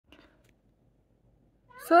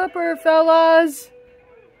Supper, fellas!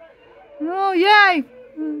 Oh, yay!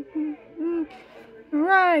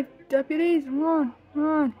 Alright, deputies, come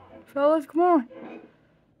on. Fellas, come on.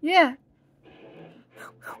 Yeah.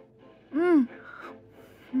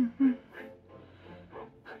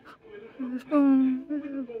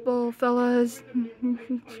 Spoon, bowl, fellas.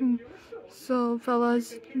 So,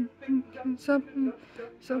 fellas, so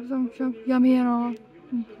yummy and all.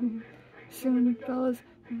 Soon, fellas.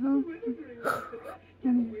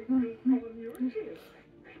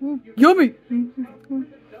 Yummy!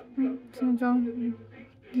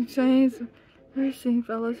 See,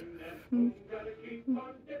 fellas.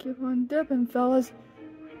 Keep on dipping, fellas.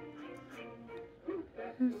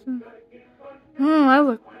 I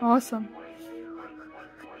look awesome.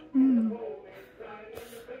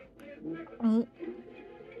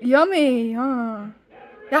 Yummy, huh?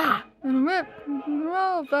 Yeah, and rip,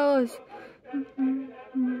 roll, fellas.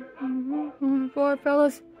 4,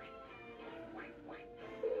 fellas.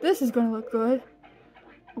 This is gonna look good.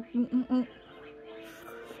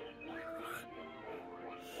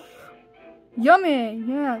 Yummy,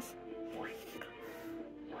 yes.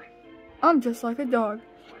 I'm just like a dog.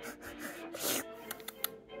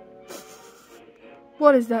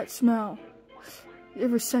 What is that smell?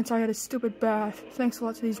 Ever since I had a stupid bath. Thanks a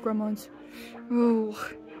lot to these gremlins. Ooh.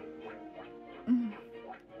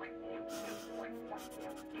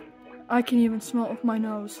 I can even smell it with my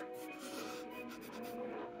nose.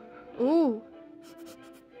 Ooh.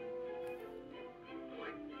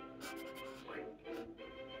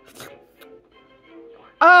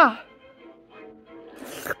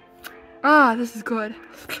 This is good.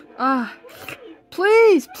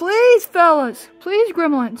 Please, fellas. Please,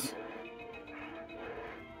 gremlins.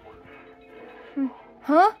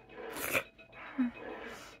 Huh?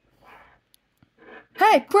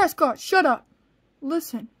 Hey, Prescott, shut up.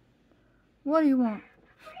 Listen. What do you want?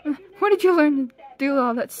 Where did you learn to do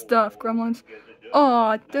all that stuff, gremlins?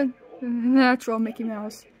 Aw, the natural Mickey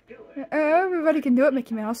Mouse. Everybody can do it,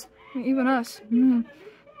 Mickey Mouse. Even us.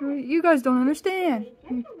 You guys don't understand.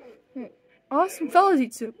 Awesome fellas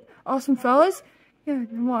eat soup. Awesome fellas? Yeah,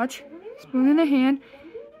 watch. Spoon in the hand.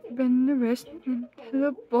 Bend the wrist. Into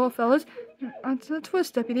the bowl, fellas. Onto the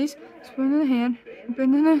twist, deputies. Spoon in the hand.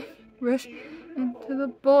 Bend in the wrist. Into the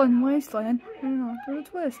bowl and waistland. And onto the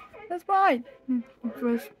twist. That's right.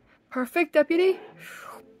 Twist. Perfect, deputy.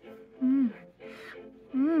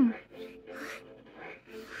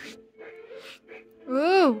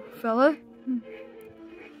 Ooh, fella.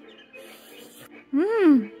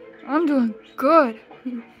 I'm doing good.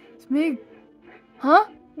 It's me. Huh?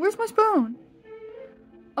 Where's my spoon?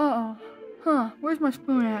 Uh-oh. Huh? Where's my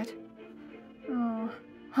spoon at?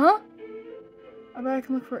 Huh? I bet I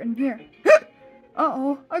can look for it in here.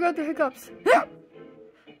 Uh-oh. I got the hiccups.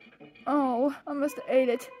 Oh, I must have ate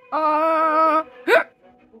it.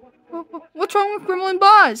 What's wrong with Gremlin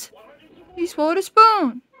Buzz? He swallowed a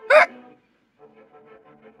spoon.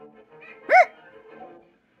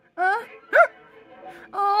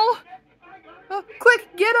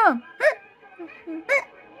 Quick, get him!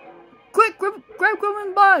 Quick, grab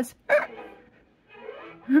Gremlin Buzz!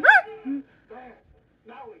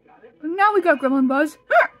 Now we got Gremlin Buzz.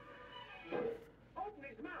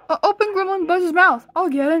 Open Gremlin Buzz's mouth. I'll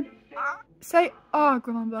get it. Say,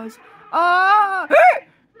 Gremlin Buzz.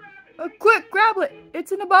 Quick, grab it.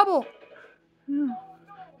 It's in a bubble. No.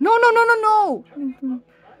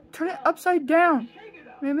 Turn it upside down.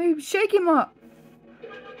 Maybe shake him up.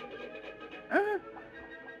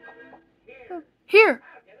 Here.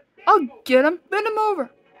 I'll get him. Bend him over.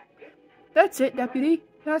 That's it, deputy.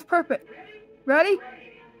 That's perfect. Ready?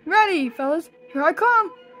 Ready, fellas. Here I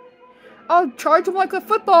come. I'll charge him like a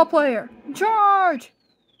football player. Charge!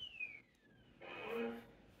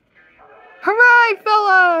 Hooray,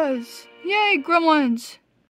 fellas! Yay, gremlins!